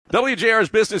WJR's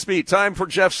Business Beat. Time for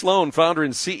Jeff Sloan, founder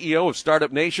and CEO of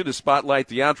Startup Nation, to spotlight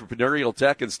the entrepreneurial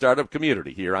tech and startup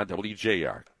community here on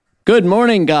WJR. Good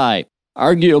morning, Guy.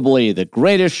 Arguably the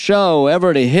greatest show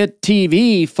ever to hit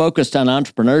TV focused on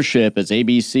entrepreneurship is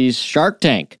ABC's Shark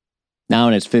Tank. Now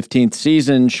in its 15th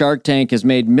season, Shark Tank has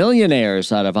made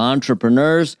millionaires out of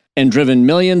entrepreneurs and driven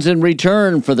millions in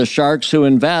return for the sharks who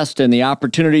invest in the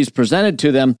opportunities presented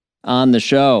to them on the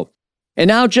show. And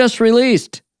now just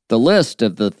released the list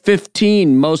of the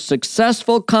 15 most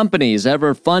successful companies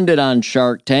ever funded on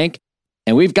Shark Tank.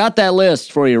 And we've got that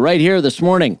list for you right here this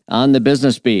morning on the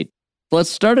Business Beat. Let's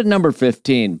start at number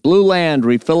 15, Blue Land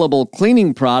Refillable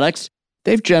Cleaning Products.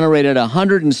 They've generated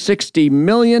 $160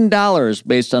 million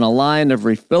based on a line of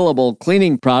refillable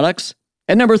cleaning products.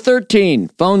 At number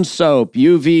 13, Phone Soap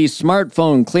UV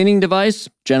Smartphone Cleaning Device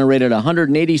generated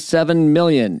 $187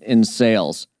 million in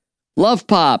sales. Love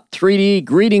Pop 3D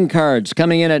Greeting Cards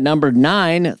coming in at number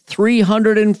 9,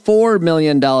 $304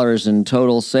 million in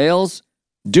total sales.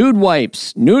 Dude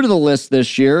Wipes, new to the list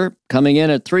this year, coming in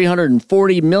at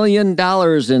 $340 million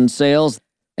in sales.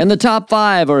 And the top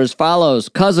 5 are as follows.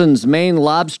 Cousins Maine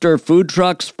Lobster Food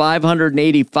Trucks,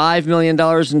 $585 million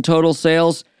in total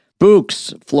sales.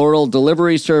 Books Floral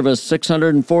Delivery Service,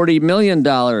 $640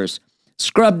 million.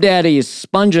 Scrub Daddy's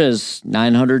Sponges,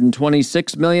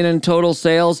 $926 million in total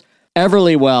sales.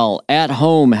 Everlywell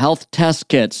At-Home Health Test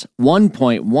Kits,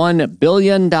 $1.1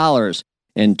 billion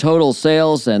in total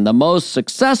sales. And the most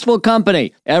successful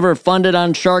company ever funded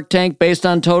on Shark Tank based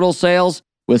on total sales,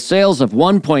 with sales of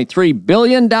 $1.3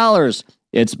 billion,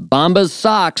 it's Bombas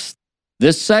Socks.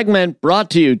 This segment brought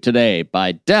to you today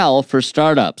by Dell for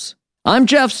Startups. I'm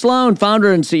Jeff Sloan,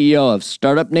 founder and CEO of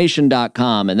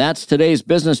StartupNation.com, and that's today's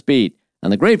Business Beat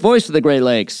on the great voice of the Great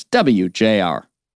Lakes, WJR.